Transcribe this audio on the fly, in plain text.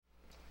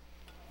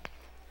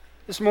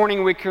This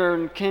morning we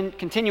are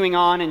continuing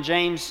on in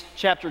James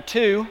chapter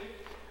 2.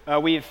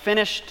 We have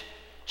finished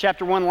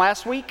chapter 1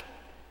 last week,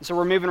 so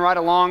we're moving right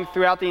along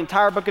throughout the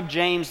entire book of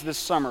James this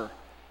summer.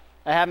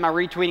 I have my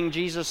Retweeting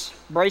Jesus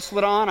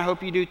bracelet on. I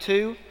hope you do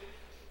too.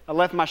 I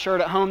left my shirt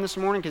at home this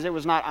morning because it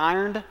was not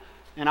ironed,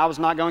 and I was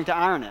not going to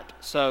iron it.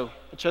 So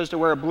I chose to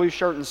wear a blue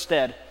shirt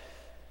instead.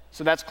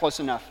 So that's close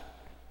enough.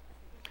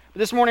 But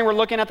this morning we're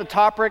looking at the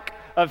topic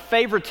of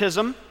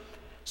favoritism.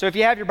 So if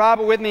you have your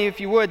Bible with me, if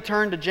you would,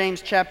 turn to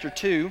James chapter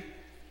 2.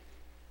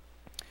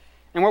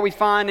 And what we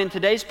find in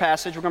today's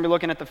passage, we're going to be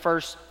looking at the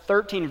first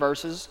 13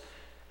 verses.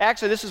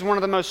 Actually, this is one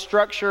of the most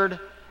structured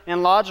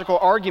and logical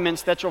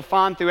arguments that you'll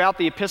find throughout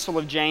the epistle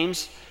of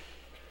James.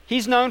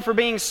 He's known for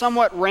being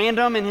somewhat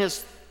random in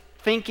his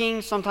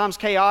thinking, sometimes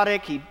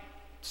chaotic. He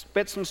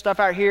spits some stuff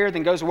out here,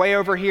 then goes way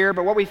over here.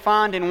 But what we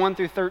find in 1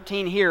 through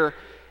 13 here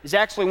is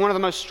actually one of the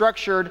most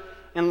structured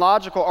and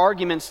logical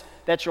arguments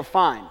that you'll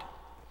find.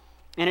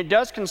 And it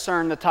does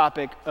concern the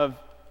topic of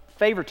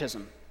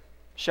favoritism,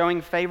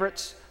 showing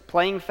favorites,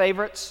 playing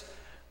favorites.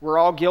 We're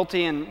all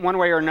guilty in one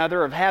way or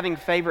another of having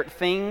favorite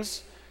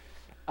things.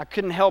 I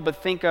couldn't help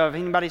but think of,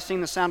 anybody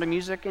seen The Sound of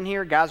Music in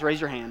here? Guys, raise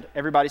your hand.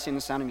 Everybody's seen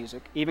The Sound of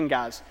Music, even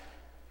guys.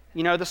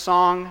 You know the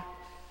song,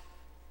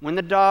 when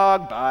the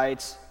dog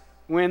bites,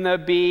 when the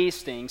bee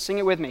stings. Sing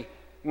it with me.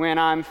 When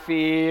I'm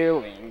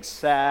feeling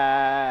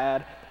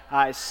sad,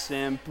 I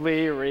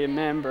simply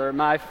remember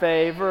my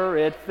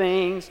favorite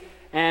things.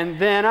 And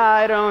then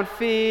I don't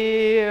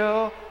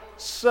feel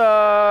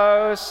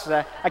so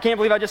sad. I can't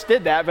believe I just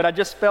did that, but I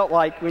just felt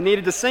like we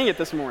needed to sing it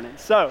this morning.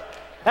 So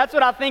that's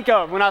what I think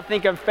of when I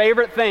think of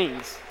favorite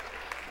things.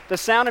 The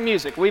Sound of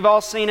Music. We've all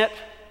seen it.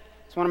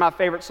 It's one of my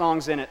favorite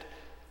songs in it.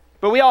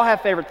 But we all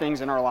have favorite things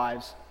in our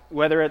lives.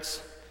 Whether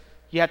it's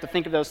you have to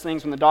think of those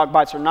things when the dog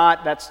bites or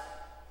not, that's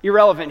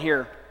irrelevant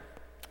here.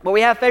 But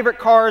we have favorite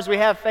cars, we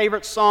have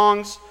favorite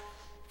songs,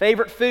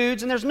 favorite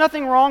foods, and there's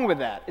nothing wrong with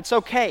that. It's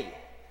okay.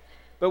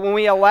 But when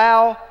we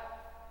allow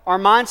our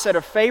mindset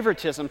of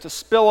favoritism to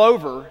spill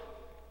over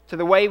to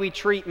the way we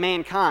treat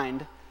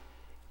mankind,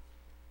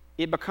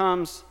 it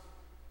becomes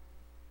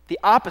the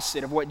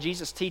opposite of what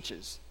Jesus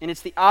teaches. And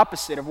it's the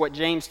opposite of what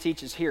James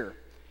teaches here.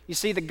 You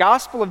see, the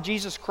gospel of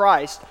Jesus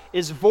Christ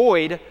is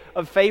void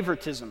of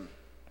favoritism.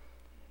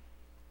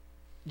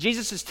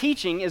 Jesus'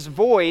 teaching is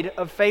void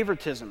of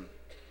favoritism.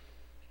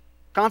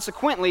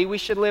 Consequently, we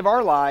should live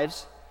our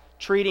lives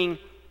treating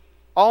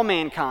all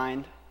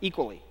mankind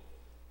equally.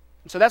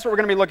 And so that's what we're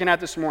going to be looking at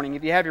this morning,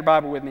 if you have your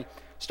Bible with me.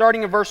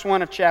 Starting in verse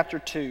 1 of chapter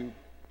 2.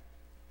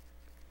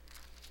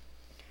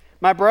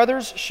 My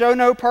brothers, show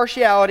no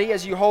partiality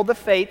as you hold the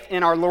faith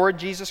in our Lord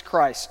Jesus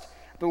Christ,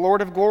 the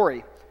Lord of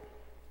glory.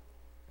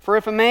 For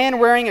if a man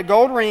wearing a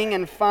gold ring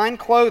and fine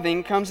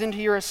clothing comes into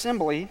your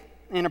assembly,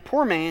 and a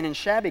poor man in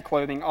shabby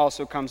clothing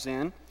also comes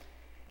in,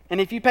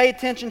 and if you pay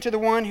attention to the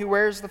one who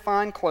wears the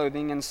fine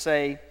clothing and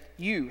say,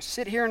 you,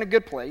 sit here in a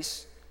good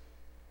place,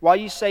 while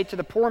you say to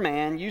the poor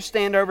man, you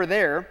stand over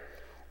there,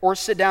 or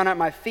sit down at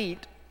my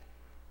feet,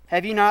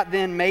 have you not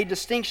then made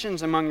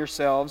distinctions among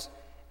yourselves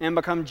and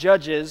become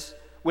judges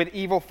with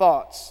evil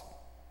thoughts?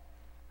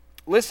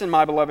 Listen,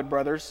 my beloved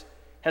brothers,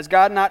 has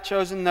God not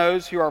chosen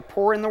those who are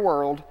poor in the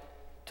world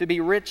to be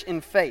rich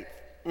in faith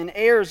and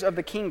heirs of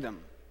the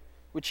kingdom,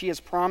 which he has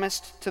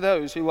promised to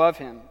those who love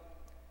him?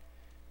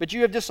 But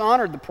you have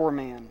dishonored the poor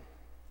man.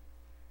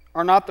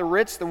 Are not the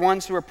rich the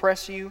ones who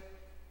oppress you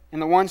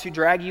and the ones who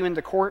drag you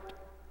into court?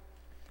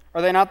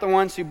 Are they not the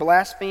ones who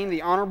blaspheme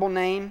the honorable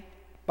name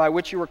by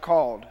which you were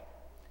called?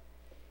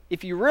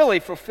 If you really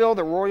fulfill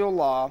the royal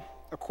law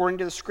according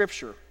to the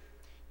Scripture,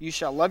 you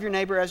shall love your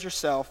neighbor as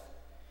yourself,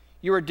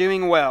 you are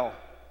doing well.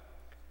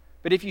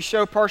 But if you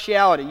show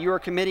partiality, you are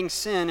committing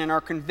sin and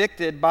are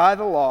convicted by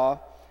the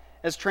law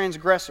as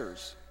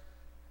transgressors.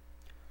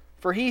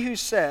 For whoever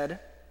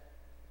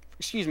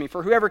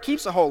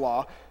keeps the whole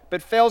law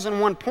but fails in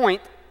one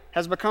point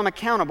has become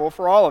accountable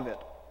for all of it.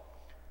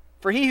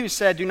 For he who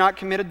said, do not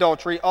commit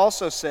adultery,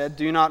 also said,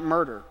 do not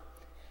murder.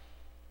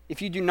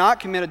 If you do not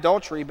commit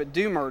adultery, but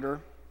do murder,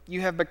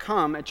 you have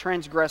become a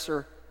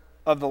transgressor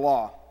of the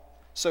law.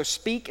 So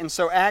speak and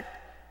so act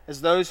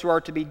as those who are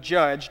to be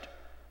judged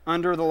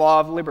under the law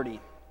of liberty.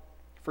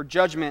 For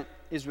judgment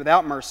is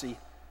without mercy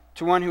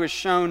to one who has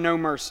shown no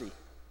mercy.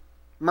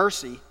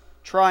 Mercy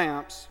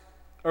triumphs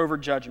over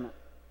judgment.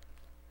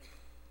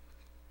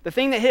 The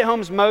thing that hit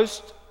home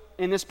most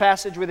in this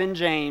passage within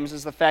James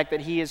is the fact that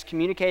he is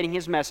communicating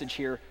his message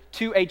here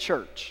to a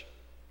church.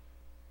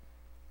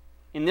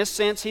 In this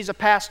sense, he's a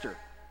pastor.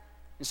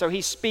 And so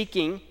he's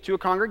speaking to a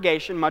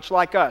congregation much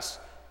like us.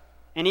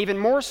 And even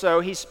more so,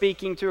 he's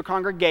speaking to a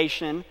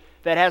congregation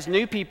that has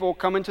new people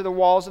come into the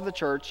walls of the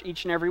church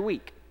each and every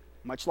week,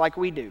 much like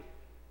we do.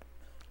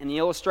 And the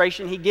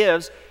illustration he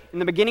gives in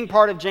the beginning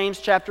part of James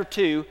chapter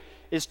 2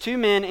 is two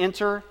men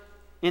enter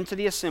into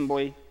the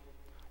assembly,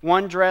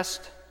 one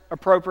dressed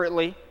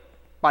appropriately,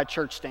 by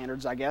church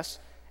standards, I guess,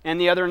 and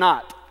the other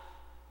not.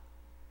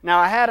 Now,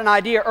 I had an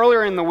idea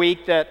earlier in the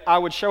week that I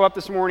would show up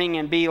this morning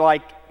and be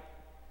like,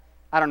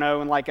 I don't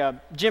know, in like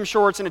a gym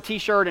shorts and a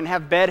t-shirt and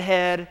have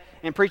bedhead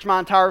and preach my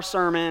entire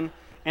sermon,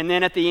 and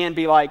then at the end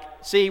be like,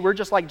 see, we're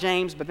just like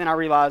James, but then I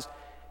realized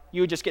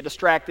you would just get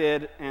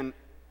distracted and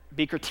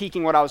be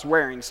critiquing what I was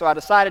wearing. So I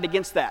decided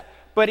against that.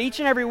 But each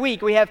and every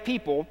week we have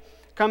people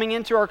coming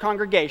into our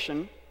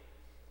congregation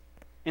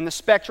in the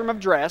spectrum of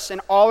dress,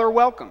 and all are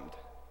welcomed.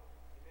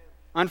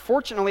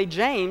 Unfortunately,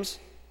 James,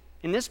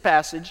 in this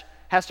passage,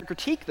 has to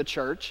critique the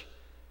church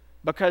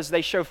because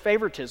they show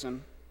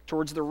favoritism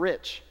towards the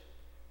rich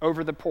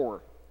over the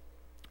poor.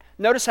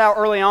 Notice how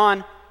early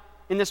on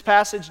in this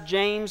passage,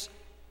 James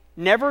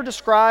never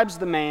describes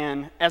the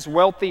man as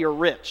wealthy or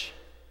rich.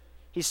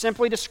 He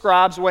simply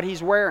describes what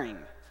he's wearing.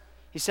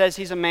 He says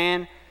he's a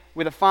man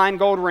with a fine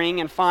gold ring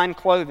and fine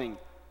clothing.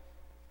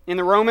 In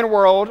the Roman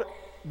world,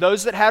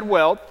 those that had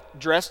wealth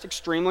dressed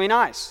extremely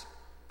nice.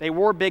 They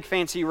wore big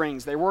fancy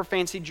rings. They wore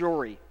fancy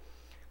jewelry.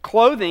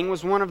 Clothing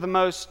was one of the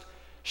most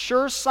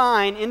sure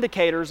sign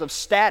indicators of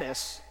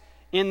status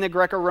in the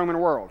Greco-Roman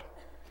world.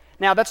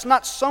 Now, that's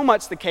not so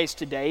much the case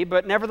today,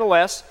 but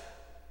nevertheless,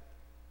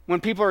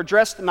 when people are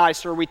dressed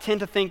nicer, we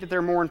tend to think that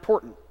they're more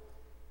important.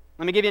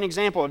 Let me give you an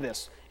example of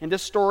this. And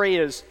this story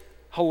is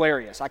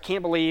hilarious. I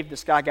can't believe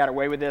this guy got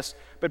away with this.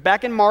 But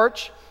back in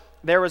March,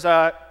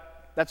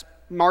 that's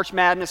March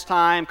Madness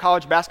time.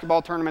 College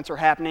basketball tournaments are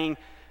happening.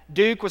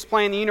 Duke was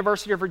playing the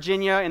University of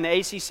Virginia in the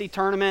ACC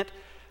tournament.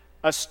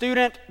 A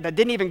student that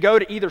didn't even go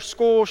to either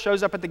school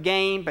shows up at the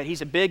game, but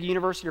he's a big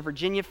University of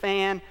Virginia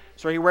fan,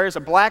 so he wears a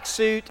black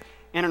suit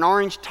and an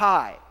orange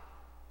tie.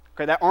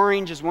 Okay, that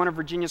orange is one of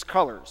Virginia's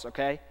colors,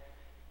 okay?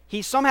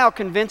 He somehow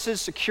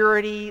convinces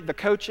security, the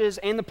coaches,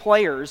 and the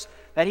players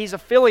that he's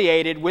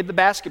affiliated with the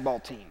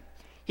basketball team.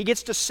 He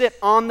gets to sit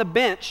on the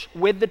bench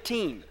with the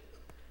team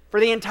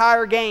for the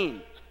entire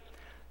game.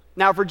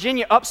 Now,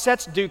 Virginia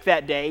upsets Duke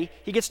that day.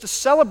 He gets to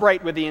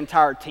celebrate with the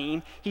entire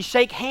team. He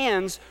shakes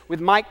hands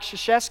with Mike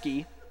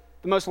Krzyzewski,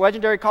 the most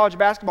legendary college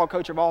basketball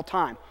coach of all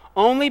time,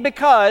 only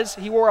because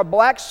he wore a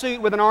black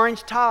suit with an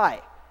orange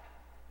tie.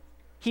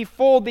 He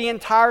fooled the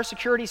entire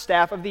security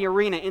staff of the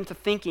arena into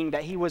thinking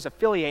that he was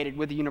affiliated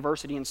with the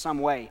university in some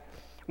way,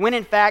 when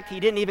in fact he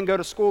didn't even go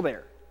to school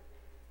there.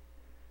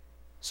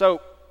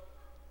 So,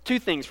 two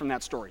things from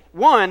that story.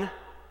 One,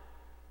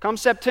 come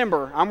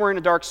September, I'm wearing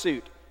a dark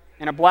suit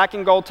and a black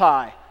and gold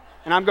tie,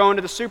 and I'm going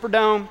to the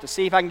Superdome to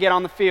see if I can get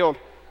on the field.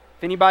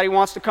 If anybody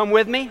wants to come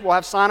with me, we'll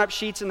have sign-up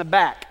sheets in the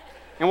back,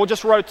 and we'll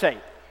just rotate.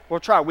 We'll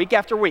try week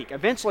after week.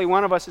 Eventually,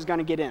 one of us is going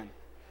to get in.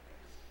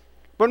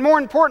 But more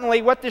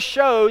importantly, what this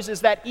shows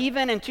is that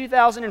even in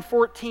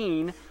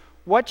 2014,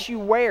 what you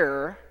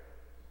wear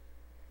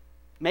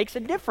makes a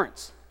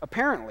difference,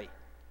 apparently.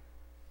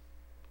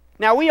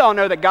 Now, we all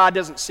know that God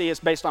doesn't see us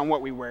based on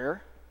what we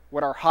wear,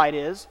 what our height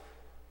is,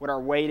 what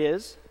our weight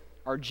is,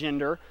 our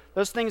gender.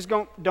 Those things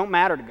don't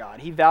matter to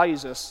God. He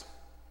values us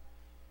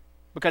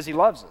because He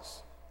loves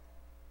us.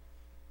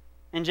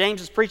 And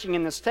James is preaching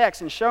in this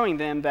text and showing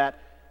them that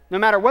no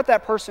matter what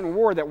that person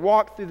wore that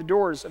walked through the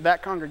doors of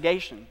that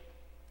congregation,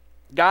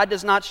 God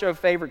does not show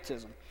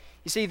favoritism.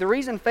 You see, the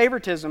reason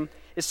favoritism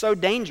is so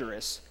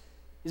dangerous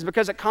is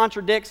because it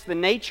contradicts the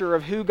nature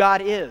of who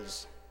God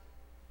is.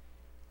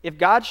 If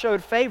God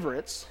showed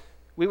favorites,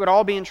 we would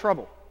all be in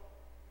trouble.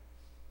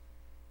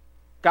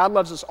 God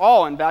loves us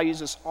all and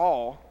values us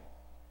all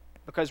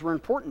because we're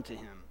important to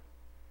Him.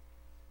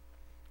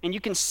 And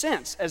you can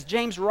sense, as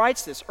James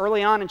writes this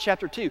early on in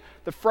chapter 2,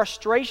 the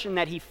frustration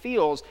that he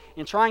feels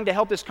in trying to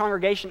help this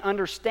congregation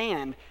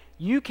understand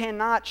you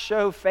cannot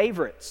show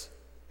favorites,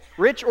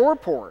 rich or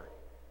poor.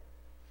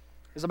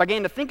 As I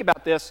began to think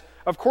about this,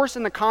 of course,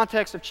 in the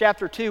context of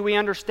chapter 2, we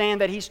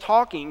understand that he's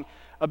talking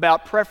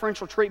about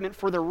preferential treatment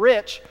for the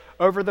rich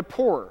over the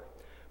poor.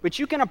 But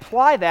you can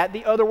apply that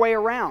the other way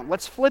around.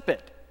 Let's flip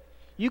it.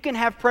 You can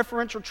have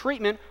preferential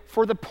treatment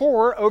for the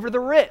poor over the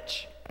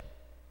rich.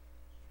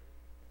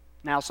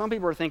 Now, some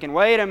people are thinking,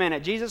 wait a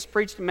minute, Jesus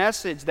preached a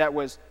message that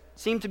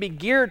seemed to be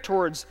geared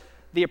towards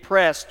the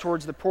oppressed,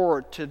 towards the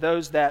poor, to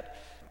those that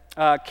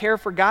care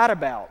for God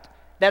about.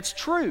 That's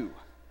true,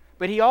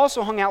 but he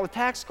also hung out with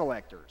tax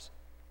collectors.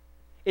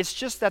 It's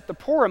just that the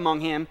poor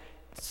among him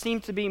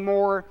seemed to be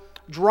more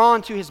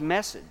drawn to his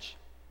message.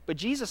 But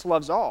Jesus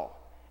loves all,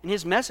 and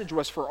his message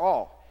was for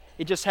all.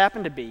 It just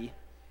happened to be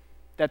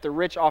that the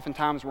rich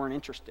oftentimes weren't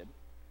interested.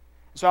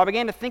 So I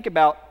began to think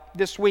about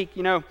this week,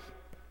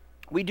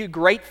 we do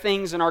great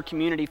things in our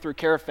community through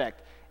Care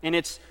Effect, and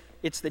it's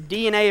the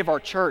DNA of our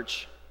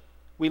church.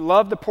 We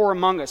love the poor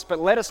among us, but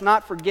let us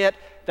not forget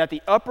that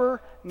the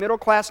upper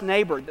middle-class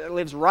neighbor that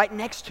lives right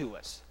next to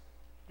us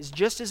is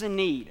just as in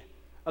need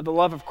of the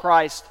love of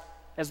Christ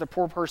as the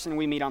poor person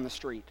we meet on the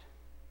street.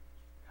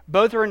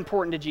 Both are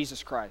important to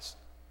Jesus Christ.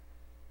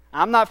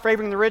 I'm not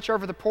favoring the rich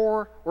over the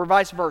poor or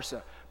vice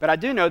versa, but I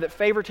do know that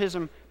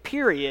favoritism,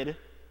 period,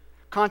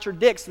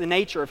 contradicts the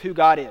nature of who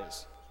God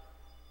is.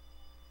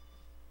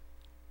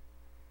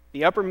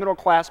 The upper middle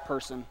class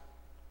person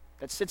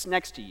that sits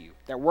next to you,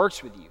 that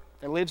works with you,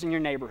 that lives in your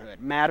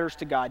neighborhood, matters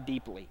to God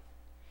deeply.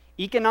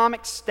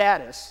 Economic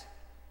status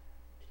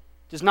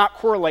does not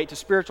correlate to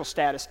spiritual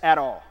status at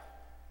all.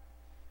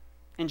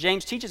 And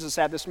James teaches us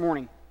that this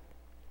morning.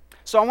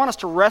 So I want us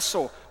to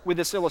wrestle with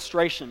this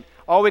illustration.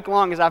 All week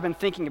long as I've been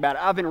thinking about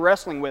it, I've been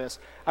wrestling with this.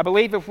 I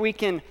believe if we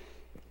can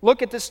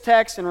look at this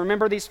text and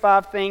remember these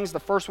 5 things, the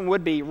first one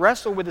would be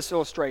wrestle with this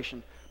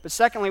illustration. But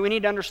secondly, we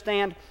need to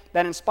understand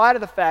that in spite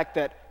of the fact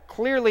that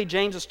clearly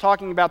James is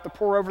talking about the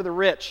poor over the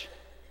rich,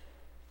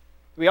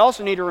 we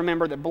also need to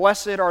remember that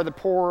blessed are the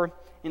poor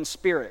in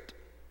spirit.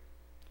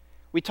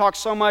 We talk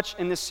so much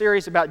in this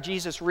series about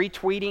James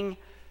retweeting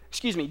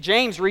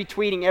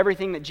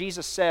everything that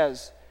Jesus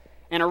says.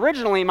 And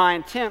originally my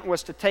intent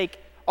was to take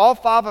all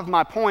 5 of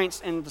my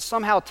points and to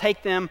somehow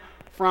take them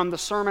from the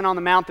Sermon on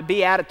the Mount, the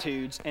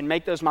Beatitudes, and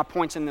make those my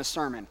points in this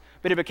sermon.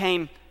 But it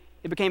became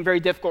very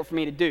difficult for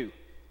me to do.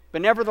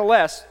 But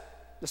nevertheless,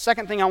 the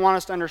second thing I want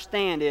us to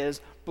understand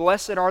is,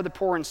 blessed are the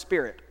poor in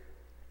spirit.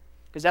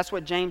 Because that's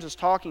what James is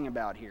talking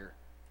about here.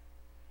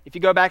 If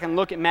you go back and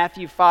look at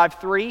Matthew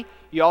 5:3,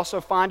 you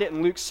also find it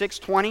in Luke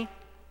 6:20.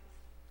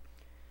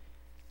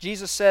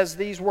 Jesus says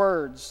these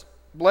words,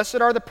 "Blessed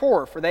are the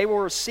poor, for they will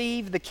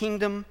receive the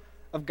kingdom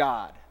of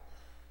God."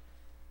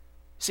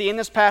 See, in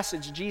this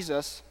passage,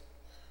 Jesus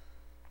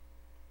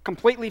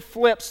completely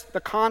flips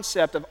the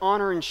concept of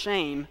honor and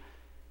shame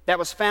that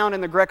was found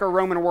in the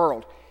Greco-Roman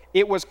world.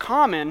 It was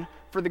common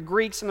for the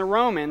Greeks and the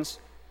Romans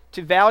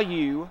to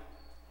value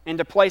and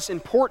to place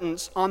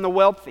importance on the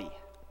wealthy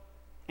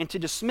and to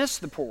dismiss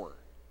the poor.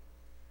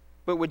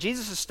 But with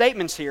Jesus'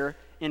 statements here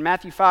in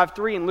Matthew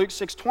 5:3 and Luke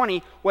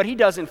 6:20, what he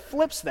does and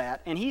flips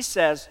that, and he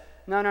says,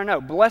 no,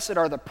 blessed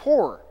are the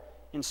poor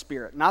in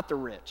spirit, not the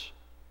rich.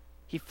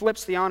 He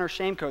flips the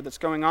honor-shame code that's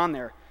going on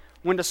there.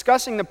 When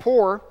discussing the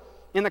poor,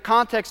 in the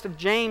context of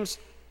James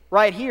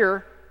right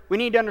here, we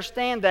need to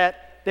understand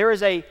that there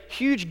is a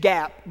huge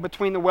gap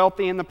between the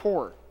wealthy and the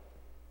poor.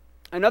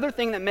 Another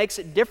thing that makes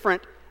it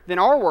different than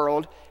our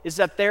world is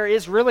that there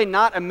is really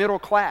not a middle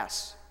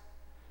class.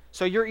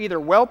 So you're either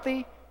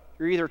wealthy,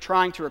 you're either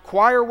trying to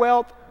acquire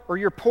wealth, or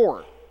you're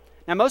poor.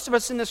 Now, most of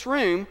us in this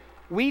room,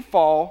 we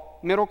fall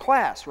middle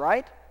class,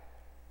 right?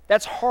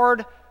 That's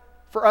hard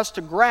for us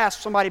to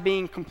grasp, somebody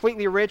being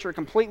completely rich or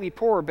completely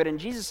poor, but in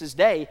Jesus'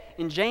 day,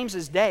 in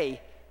James's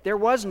day, there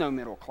was no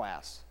middle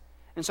class.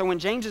 And so when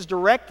James is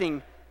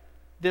directing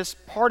this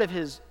part of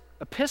his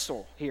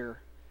epistle here,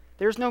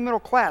 there's no middle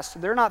class. So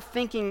they're not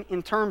thinking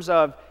in terms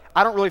of,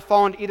 I don't really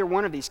fall into either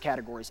one of these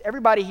categories.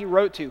 Everybody he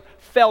wrote to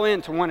fell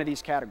into one of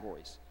these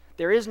categories.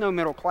 There is no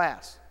middle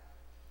class.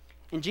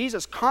 And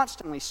Jesus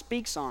constantly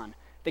speaks on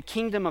the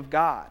kingdom of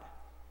God.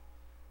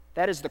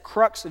 That is the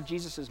crux of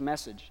Jesus'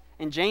 message.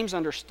 And James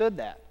understood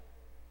that.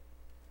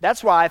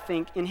 That's why I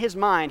think in his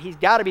mind, he's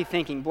got to be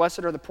thinking,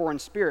 blessed are the poor in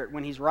spirit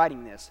when he's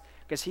writing this,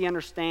 because he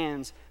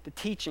understands the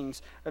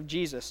teachings of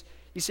Jesus.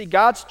 You see,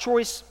 God's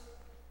choice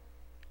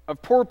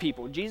of poor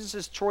people,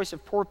 Jesus' choice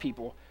of poor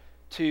people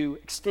to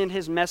extend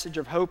his message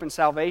of hope and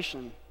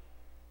salvation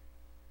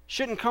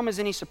shouldn't come as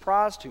any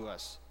surprise to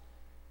us.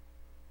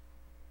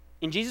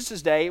 In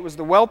Jesus' day, it was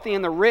the wealthy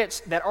and the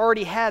rich that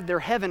already had their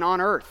heaven on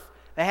earth.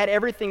 They had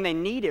everything they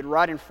needed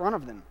right in front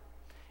of them.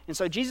 And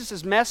so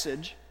Jesus'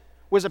 message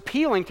was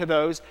appealing to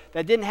those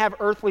that didn't have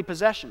earthly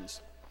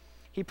possessions.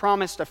 He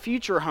promised a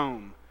future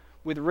home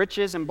with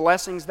riches and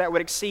blessings that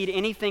would exceed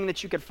anything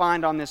that you could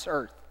find on this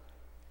earth.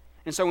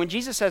 And so when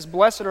Jesus says,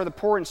 blessed are the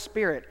poor in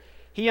spirit,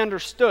 he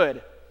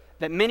understood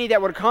that many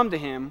that would come to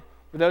him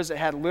were those that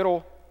had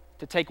little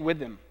to take with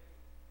them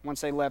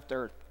once they left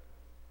earth.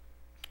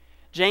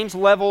 James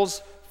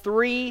levels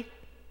 3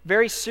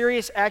 very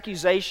serious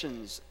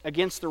accusations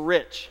against the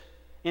rich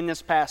in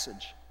this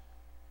passage.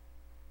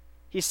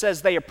 He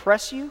says they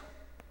oppress you,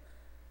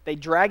 they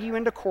drag you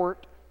into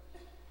court,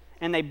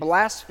 and they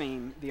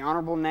blaspheme the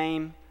honorable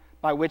name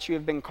by which you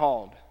have been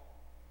called.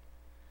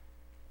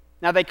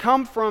 Now, they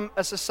come from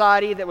a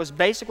society that was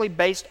basically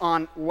based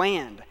on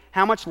land.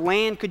 How much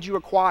land could you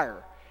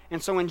acquire?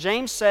 And so when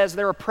James says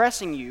they're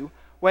oppressing you,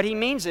 what he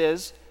means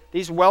is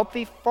these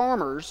wealthy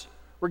farmers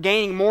were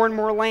gaining more and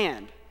more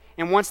land.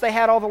 And once they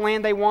had all the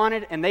land they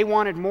wanted and they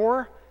wanted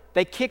more,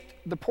 they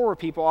kicked the poorer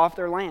people off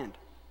their land.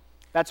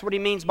 That's what he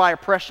means by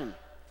oppression.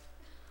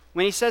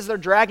 When he says they're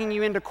dragging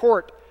you into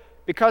court,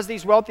 because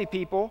these wealthy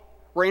people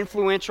were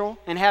influential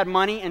and had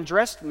money and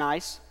dressed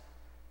nice,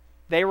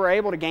 they were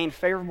able to gain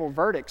favorable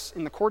verdicts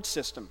in the court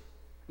system.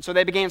 And so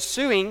they began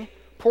suing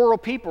poorer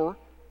people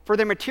for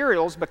their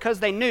materials because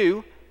they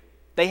knew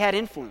they had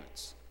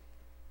influence.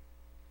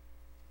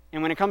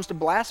 And when it comes to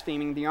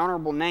blaspheming the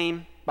honorable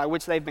name by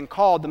which they've been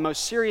called, the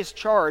most serious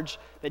charge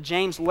that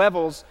James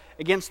levels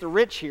against the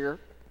rich here,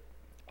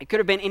 it could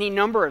have been any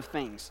number of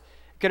things.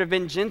 It could have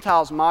been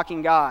Gentiles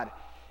mocking God.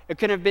 It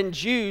could have been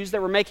Jews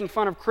that were making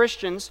fun of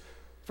Christians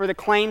for the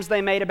claims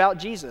they made about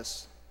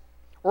Jesus.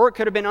 Or it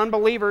could have been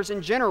unbelievers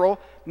in general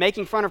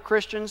making fun of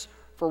Christians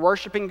for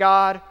worshiping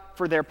God,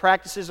 for their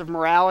practices of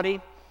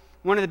morality.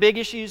 One of the big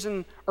issues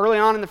early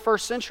on in the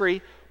first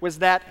century was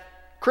that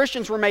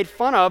Christians were made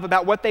fun of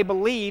about what they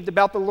believed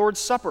about the Lord's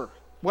Supper,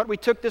 what we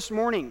took this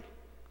morning.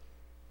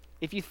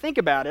 If you think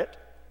about it,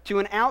 to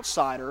an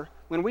outsider,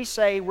 when we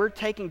say we're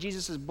taking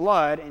Jesus'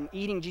 blood and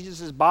eating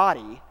Jesus'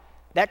 body,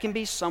 that can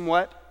be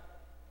somewhat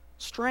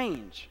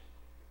strange.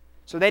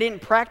 So they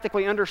didn't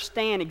practically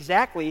understand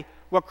exactly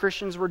what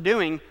Christians were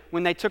doing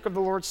when they took of the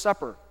Lord's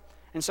Supper.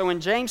 And so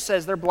when James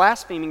says they're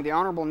blaspheming the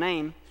honorable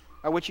name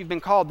by which you've been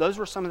called, those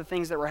were some of the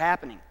things that were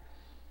happening.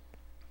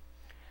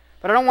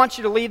 But I don't want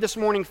you to leave this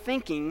morning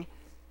thinking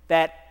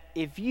that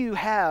if you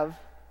have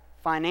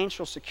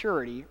financial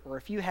security or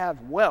if you have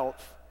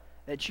wealth,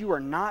 that you are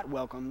not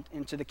welcomed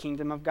into the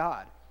kingdom of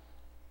God.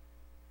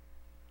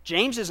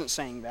 James isn't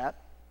saying that.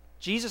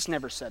 Jesus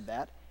never said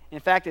that. In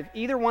fact, if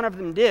either one of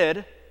them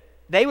did,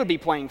 they would be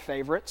playing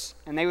favorites,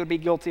 and they would be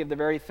guilty of the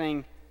very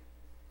thing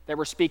that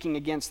we're speaking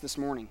against this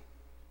morning.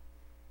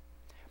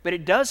 But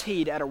it does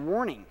heed at a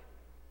warning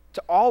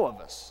to all of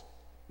us,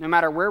 no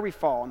matter where we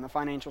fall in the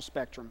financial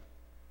spectrum,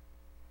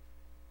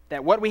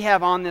 that what we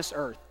have on this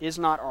earth is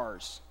not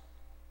ours.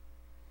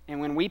 And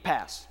when we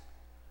pass,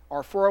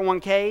 our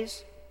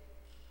 401ks,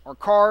 our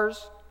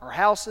cars, our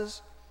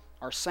houses,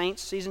 our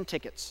Saints season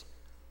tickets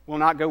will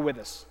not go with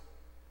us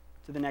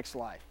to the next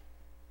life.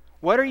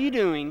 What are you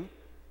doing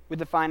with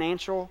the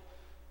financial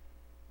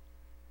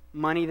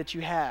money that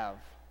you have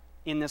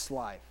in this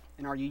life?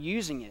 And are you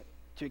using it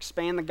to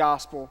expand the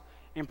gospel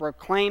and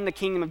proclaim the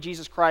kingdom of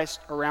Jesus Christ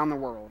around the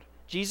world?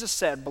 Jesus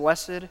said,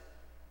 "Blessed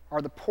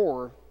are the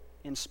poor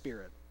in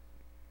spirit."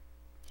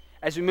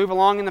 As we move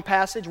along in the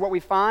passage, what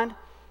we find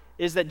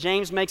is that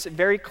James makes it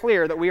very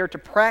clear that we are to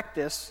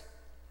practice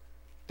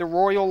the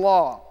royal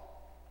law.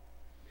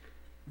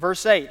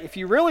 Verse 8, "If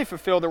you really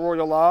fulfill the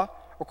royal law,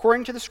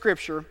 according to the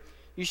Scripture,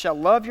 you shall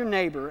love your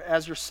neighbor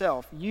as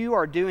yourself. You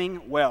are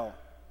doing well."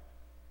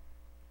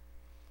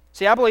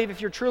 See, I believe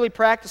if you're truly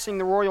practicing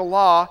the royal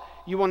law,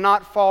 you will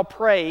not fall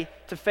prey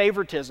to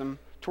favoritism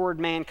toward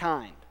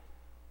mankind.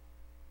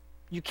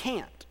 You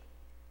can't.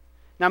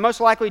 Now, most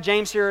likely,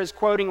 James here is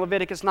quoting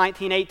Leviticus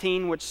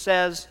 19:18, which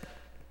says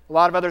a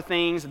lot of other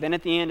things. And then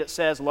at the end, it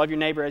says, "Love your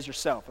neighbor as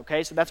yourself."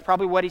 Okay, so that's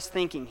probably what he's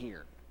thinking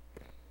here.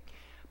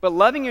 But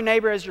loving your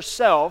neighbor as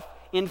yourself,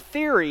 in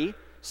theory,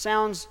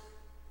 sounds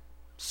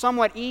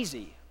somewhat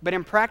easy, but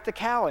in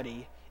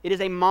practicality, it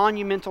is a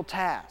monumental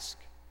task.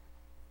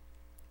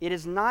 It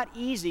is not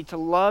easy to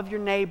love your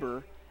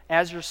neighbor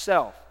as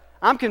yourself.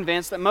 I'm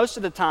convinced that most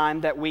of the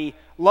time that we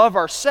love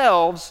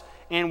ourselves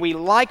and we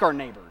like our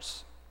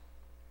neighbors,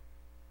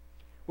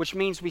 which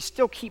means we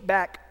still keep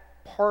back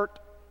part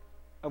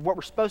of what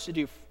we're supposed to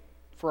do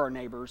for our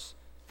neighbors,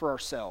 for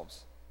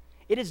ourselves.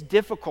 It is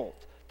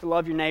difficult to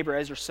love your neighbor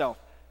as yourself.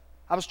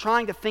 I was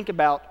trying to think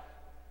about,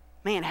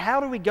 how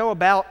do we go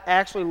about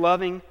actually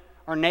loving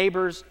our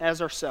neighbors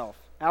as ourselves?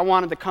 I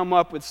wanted to come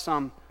up with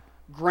some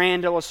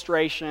grand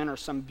illustration or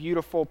some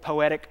beautiful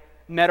poetic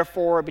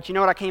metaphor, but you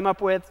know what I came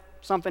up with?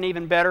 Something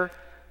even better.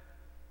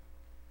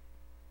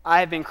 I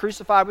have been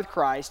crucified with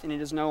Christ, and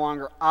it is no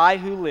longer I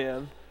who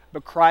live,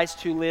 but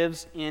Christ who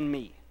lives in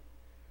me.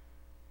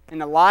 In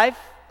the life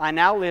I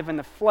now live in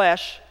the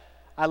flesh,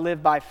 I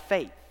live by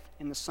faith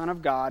in the Son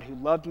of God who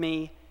loved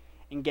me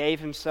and gave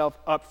himself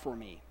up for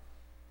me.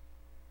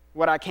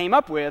 What I came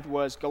up with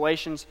was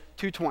Galatians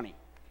 2:20.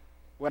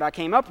 What I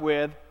came up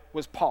with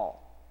was Paul.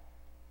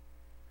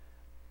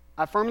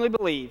 I firmly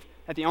believe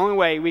that the only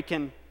way we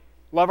can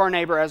love our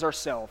neighbor as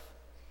ourselves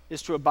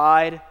is to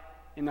abide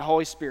in the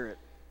Holy Spirit.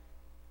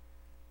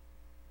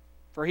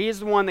 For he is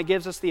the one that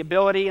gives us the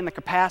ability and the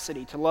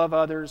capacity to love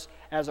others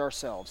as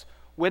ourselves.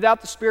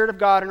 Without the Spirit of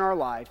God in our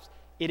lives,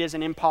 it is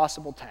an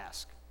impossible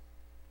task.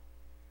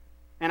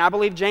 And I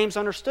believe James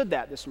understood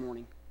that this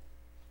morning.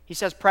 He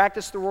says,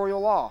 practice the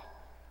royal law.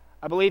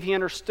 I believe he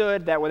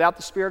understood that without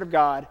the Spirit of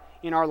God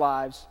in our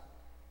lives,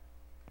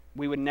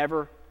 we would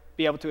never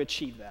be able to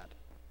achieve that.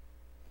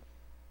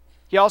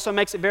 He also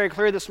makes it very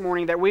clear this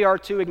morning that we are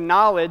to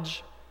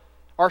acknowledge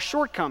our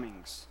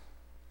shortcomings.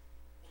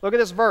 Look at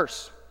this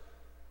verse.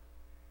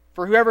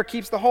 For whoever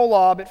keeps the whole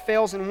law but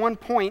fails in one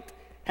point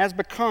has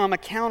become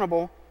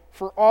accountable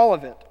for all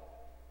of it.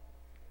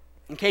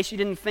 In case you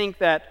didn't think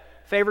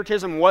that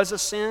favoritism was a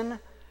sin,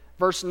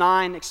 verse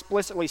 9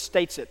 explicitly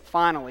states it,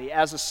 finally,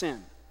 as a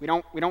sin. We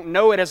don't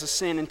know it as a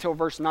sin until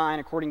verse 9,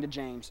 according to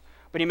James,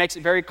 but he makes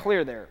it very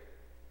clear there.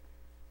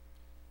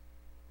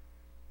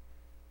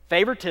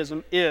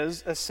 Favoritism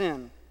is a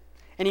sin.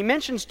 And he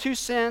mentions two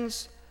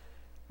sins,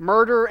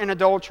 murder and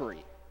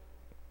adultery.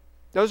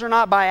 Those are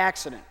not by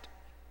accident.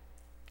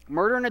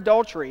 Murder and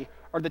adultery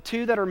are the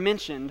two that are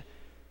mentioned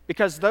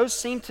because those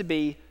seem to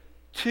be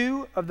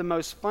two of the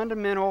most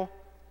fundamental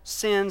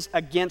sins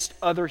against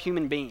other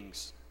human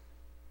beings.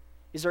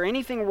 Is there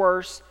anything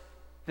worse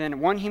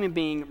than one human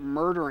being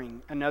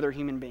murdering another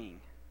human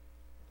being?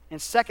 And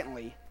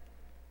secondly,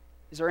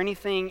 is there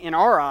anything in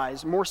our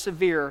eyes more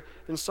severe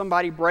than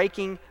somebody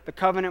breaking the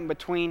covenant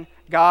between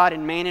God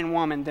and man and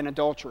woman than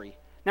adultery?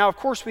 Now, of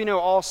course, we know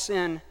all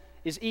sin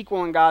is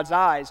equal in God's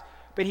eyes,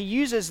 but he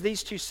uses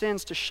these two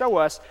sins to show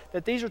us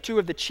that these are two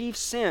of the chief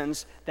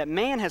sins that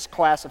man has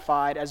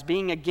classified as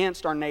being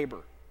against our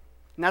neighbor.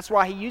 And that's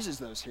why he uses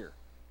those here.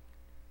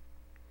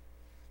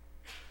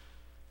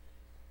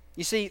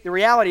 You see, the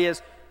reality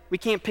is we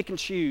can't pick and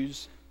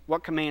choose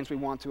what commands we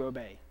want to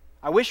obey.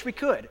 I wish we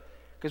could,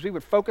 because we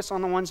would focus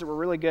on the ones that we're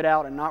really good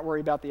at and not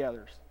worry about the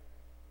others.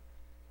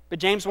 But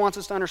James wants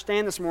us to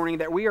understand this morning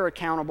that we are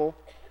accountable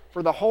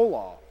for the whole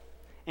law.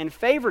 And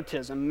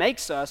favoritism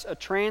makes us a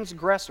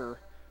transgressor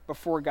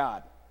before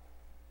God.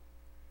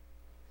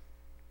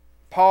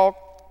 Paul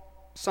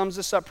sums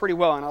this up pretty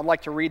well, and I'd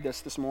like to read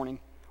this morning.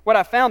 What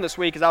I found this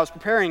week as I was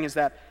preparing is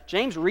that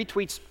James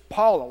retweets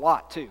Paul a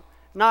lot too.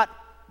 Not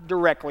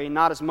directly,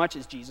 not as much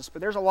as Jesus,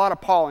 but there's a lot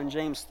of Paul in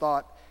James'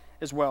 thought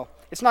as well.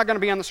 It's not going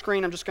to be on the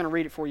screen. I'm just going to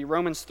read it for you.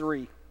 Romans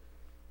 3,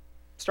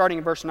 starting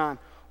in verse 9.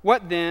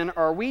 What then,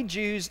 are we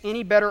Jews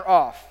any better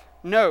off?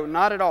 No,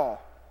 not at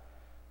all.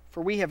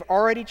 For we have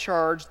already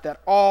charged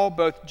that all,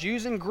 both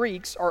Jews and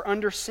Greeks, are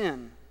under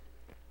sin.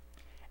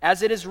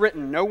 As it is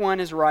written, no one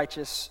is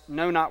righteous,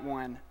 no, not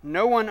one.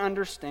 No one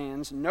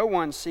understands, no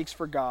one seeks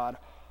for God.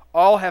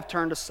 All have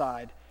turned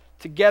aside.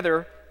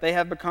 Together they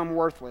have become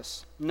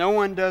worthless. No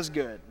one does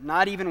good,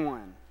 not even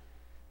one.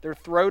 Their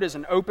throat is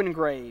an open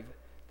grave.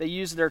 They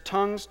use their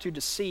tongues to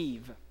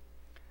deceive.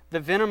 The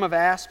venom of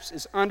asps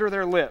is under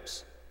their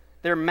lips.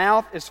 Their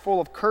mouth is full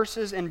of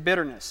curses and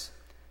bitterness.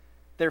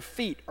 Their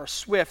feet are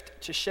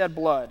swift to shed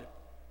blood.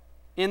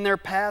 In their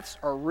paths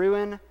are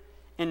ruin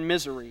and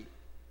misery.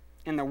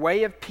 In the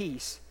way of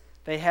peace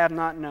they have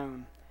not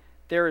known.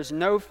 There is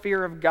no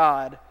fear of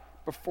God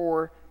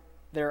before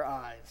their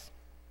eyes.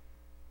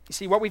 You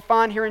see, what we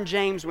find here in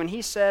James when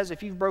he says,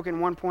 if you've broken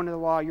one point of the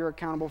law, you're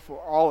accountable for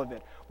all of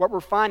it. What we're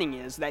finding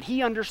is that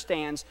he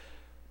understands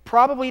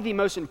probably the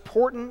most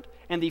important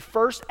and the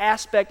first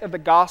aspect of the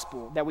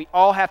gospel that we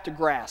all have to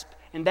grasp,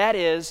 and that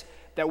is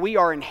that we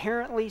are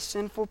inherently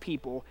sinful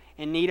people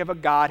in need of a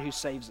God who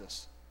saves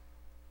us.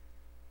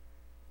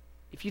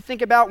 If you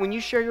think about when you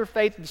share your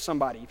faith with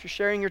somebody, if you're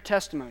sharing your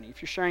testimony,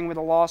 if you're sharing with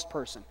a lost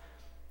person,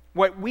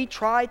 what we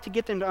try to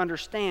get them to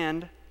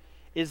understand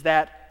is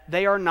that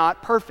they are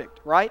not perfect,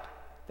 right?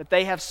 That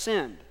they have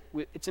sinned.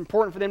 It's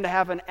important for them to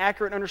have an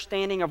accurate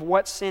understanding of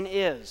what sin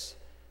is.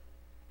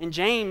 And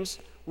James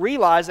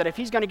realized that if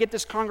he's going to get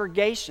this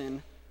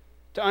congregation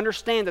to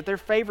understand that their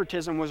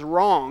favoritism was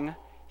wrong,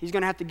 he's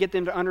going to have to get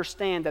them to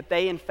understand that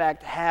they, in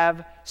fact,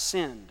 have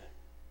sinned.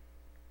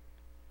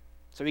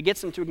 So he gets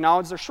them to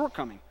acknowledge their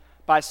shortcoming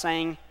by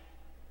saying,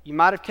 you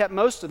might have kept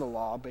most of the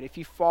law, but if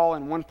you fall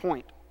in one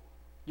point,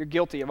 you're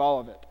guilty of all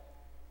of it.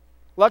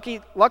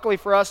 Luckily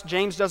for us,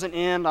 James doesn't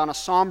end on a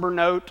somber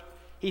note.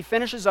 He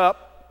finishes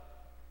up,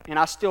 and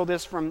I steal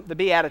this from the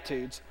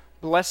Beatitudes,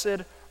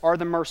 blessed are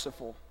the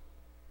merciful.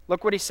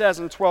 Look what he says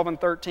in 12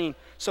 and 13.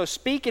 So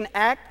speak and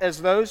act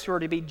as those who are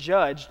to be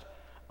judged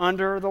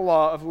under the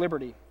law of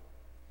liberty.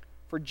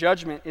 For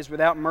judgment is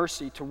without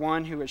mercy to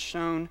one who has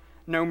shown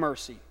no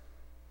mercy.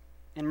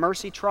 And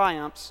mercy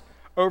triumphs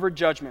over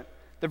judgment.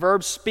 The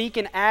verbs speak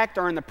and act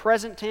are in the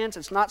present tense.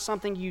 It's not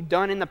something you've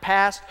done in the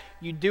past.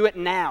 You do it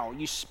now.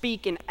 You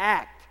speak and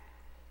act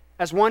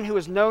as one who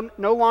is no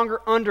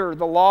longer under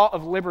the law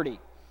of liberty.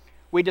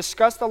 We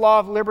discussed the law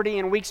of liberty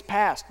in weeks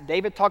past.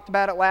 David talked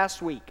about it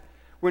last week.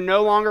 We're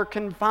no longer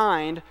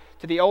confined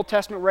to the Old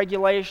Testament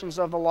regulations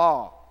of the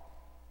law.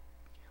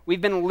 We've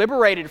been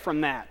liberated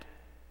from that.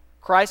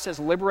 Christ has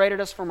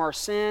liberated us from our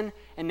sin,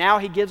 and now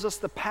he gives us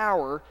the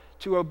power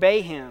to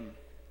obey him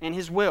and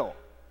his will.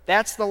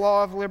 That's the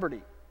law of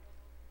liberty.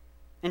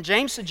 And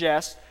James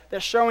suggests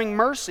that showing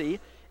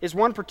mercy is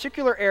one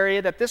particular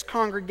area that this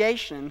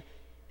congregation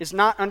is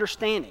not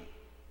understanding.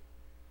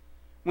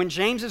 When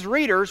James's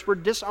readers were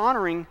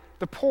dishonoring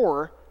the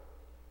poor,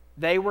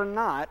 they were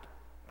not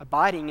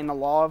abiding in the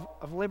law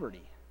of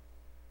liberty.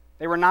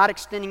 They were not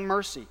extending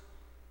mercy.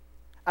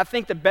 I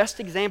think the best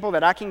example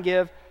that I can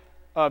give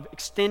of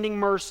extending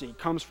mercy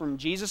comes from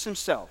Jesus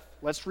himself.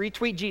 Let's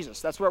retweet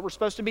Jesus. That's what we're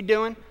supposed to be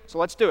doing, so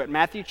let's do it.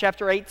 Matthew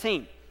chapter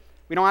 18.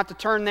 We don't have to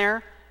turn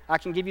there. I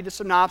can give you the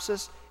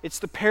synopsis. It's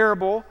the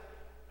parable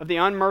of the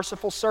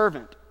unmerciful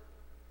servant.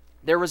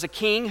 There was a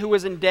king who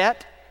was in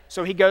debt,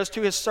 so he goes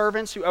to his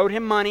servants who owed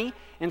him money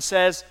and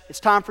says, it's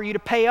time for you to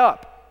pay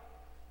up.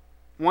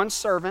 One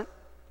servant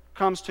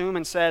comes to him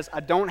and says,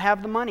 I don't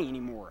have the money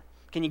anymore.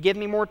 Can you give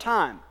me more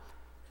time?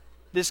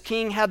 This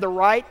king had the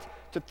right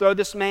to throw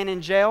this man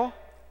in jail,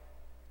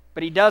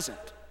 but he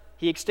doesn't.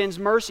 He extends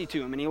mercy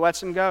to him and he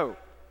lets him go.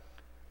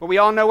 But we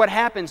all know what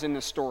happens in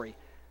this story.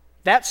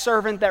 That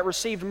servant that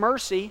received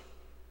mercy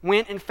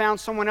went and found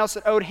someone else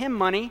that owed him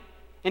money,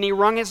 and he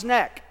wrung his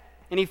neck,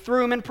 and he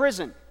threw him in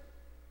prison.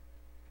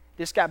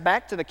 This got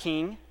back to the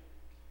king,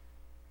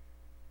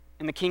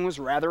 and the king was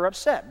rather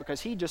upset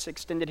because he just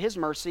extended his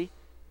mercy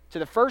to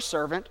the first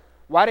servant.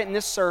 Why didn't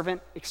this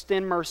servant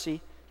extend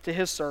mercy to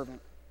his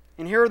servant?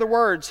 And here are the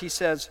words. He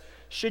says,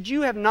 should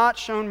you have not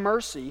shown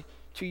mercy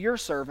to your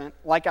servant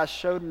like I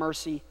showed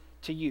mercy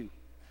to you?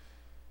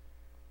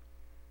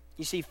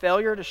 You see,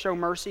 failure to show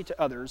mercy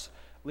to others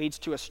leads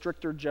to a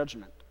stricter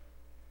judgment.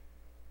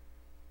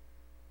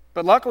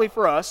 But luckily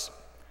for us,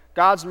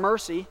 God's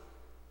mercy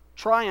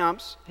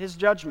triumphs his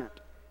judgment.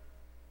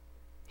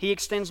 He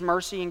extends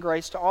mercy and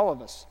grace to all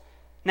of us.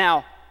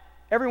 Now,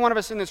 every one of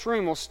us in this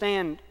room will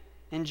stand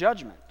in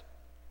judgment.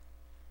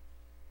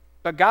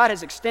 But God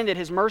has extended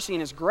his mercy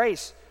and his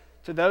grace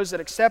to those that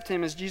accept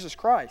him as Jesus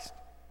Christ.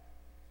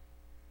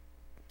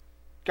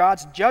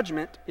 God's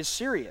judgment is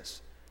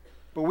serious,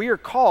 but we are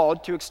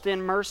called to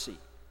extend mercy.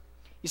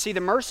 You see,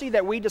 the mercy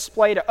that we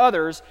display to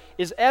others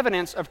is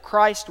evidence of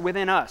Christ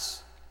within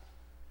us.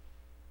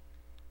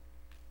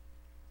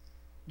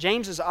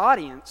 James's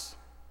audience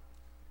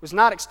was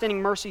not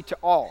extending mercy to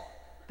all.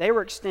 They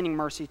were extending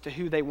mercy to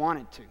who they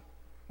wanted to,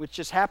 which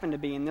just happened to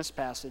be, in this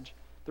passage,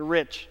 the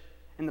rich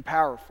and the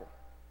powerful.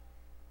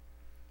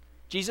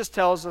 Jesus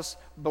tells us,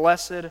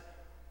 "Blessed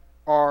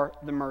are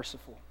the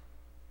merciful."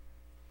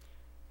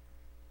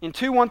 In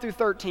 2:1 through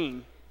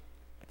 13,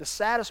 the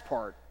saddest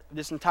part of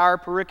this entire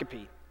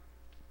pericope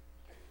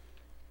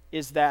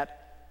is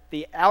that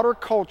the outer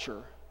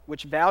culture,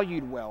 which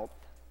valued wealth,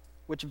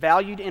 which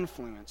valued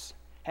influence,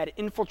 had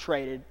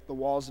infiltrated the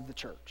walls of the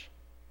church.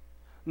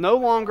 No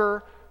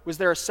longer was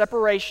there a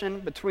separation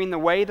between the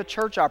way the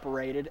church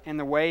operated and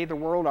the way the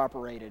world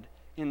operated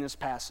in this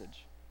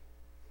passage.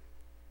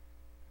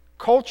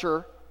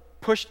 Culture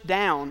pushed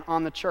down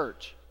on the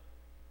church.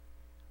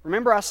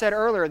 Remember, I said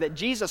earlier that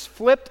Jesus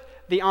flipped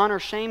the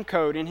honor-shame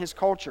code in his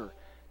culture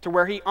to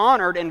where he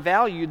honored and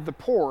valued the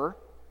poor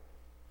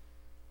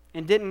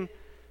and didn't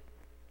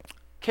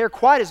care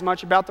quite as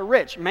much about the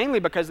rich, mainly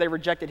because they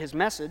rejected his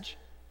message,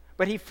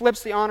 but he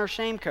flips the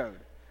honor-shame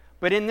code.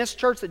 But in this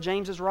church that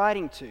James is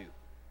writing to,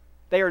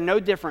 they are no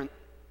different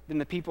than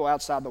the people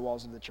outside the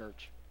walls of the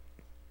church.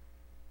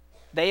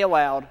 They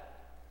allowed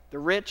the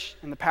rich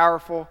and the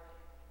powerful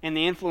and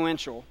the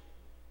influential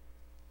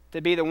to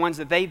be the ones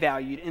that they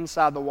valued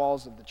inside the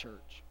walls of the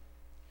church.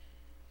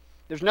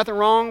 There's nothing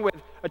wrong with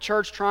a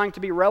church trying to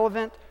be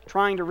relevant,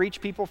 trying to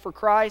reach people for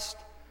Christ,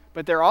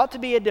 but there ought to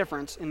be a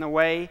difference in the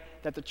way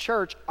that the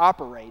church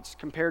operates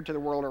compared to the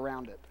world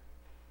around it.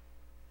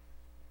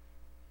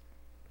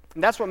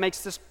 And that's what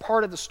makes this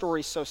part of the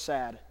story so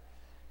sad,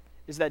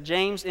 is that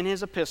James, in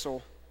his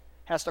epistle,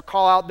 has to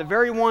call out the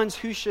very ones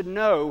who should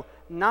know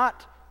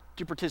not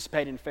to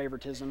participate in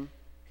favoritism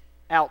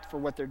out for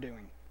what they're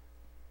doing.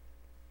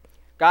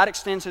 God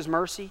extends his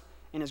mercy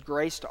and his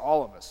grace to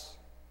all of us.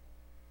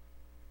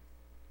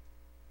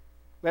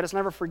 Let us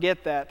never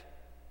forget that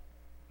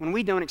when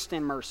we don't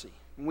extend mercy,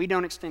 when we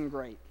don't extend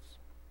grace,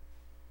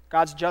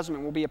 God's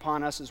judgment will be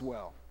upon us as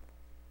well.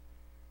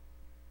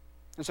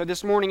 And so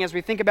this morning, as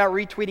we think about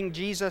retweeting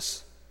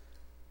Jesus,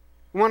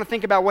 we want to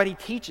think about what he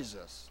teaches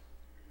us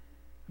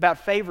about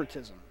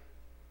favoritism.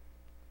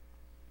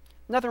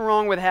 Nothing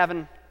wrong with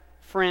having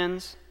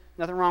friends,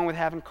 nothing wrong with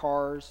having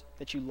cars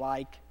that you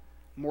like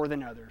more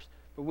than others.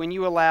 But when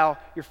you allow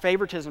your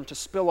favoritism to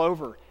spill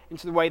over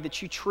into the way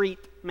that you treat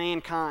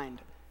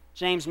mankind,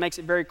 James makes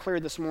it very clear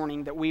this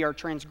morning that we are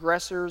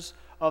transgressors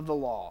of the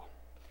law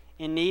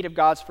in need of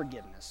God's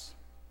forgiveness.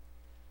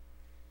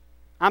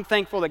 I'm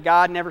thankful that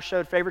God never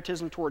showed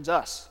favoritism towards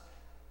us,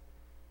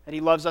 that he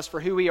loves us for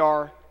who we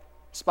are in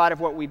spite of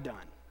what we've done.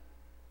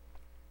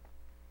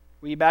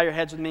 Will you bow your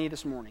heads with me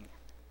this morning?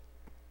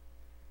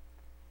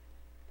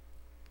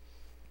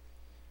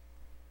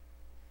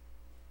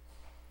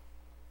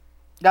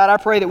 God, I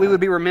pray that we would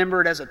be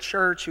remembered as a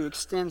church who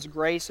extends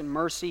grace and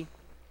mercy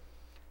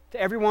to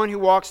everyone who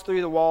walks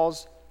through the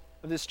walls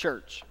of this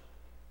church.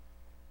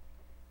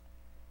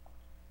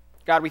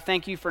 God, we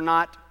thank you for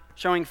not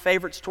showing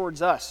favorites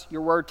towards us.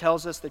 Your word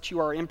tells us that you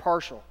are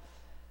impartial,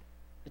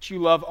 that you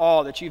love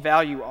all, that you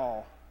value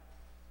all.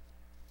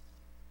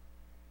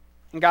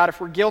 And God,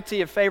 if we're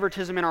guilty of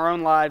favoritism in our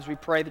own lives, we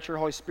pray that your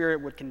Holy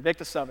Spirit would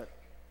convict us of it.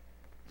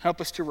 Help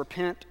us to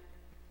repent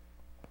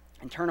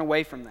and turn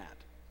away from that.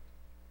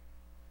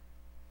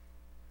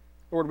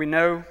 Lord, we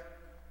know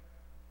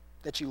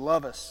that you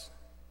love us,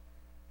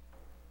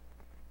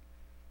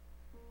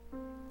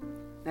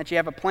 that you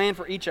have a plan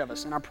for each of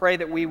us, and I pray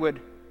that we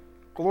would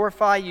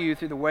glorify you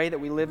through the way that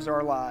we live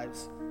our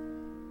lives.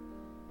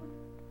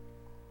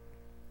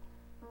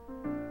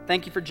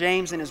 Thank you for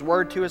James and his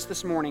word to us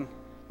this morning.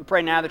 We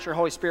pray now that your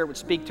Holy Spirit would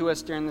speak to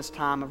us during this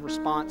time of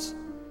response.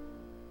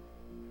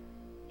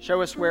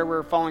 Show us where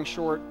we're falling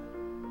short.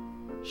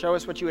 Show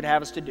us what you would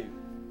have us to do.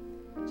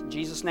 In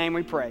Jesus' name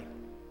we pray.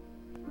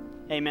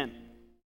 Amen.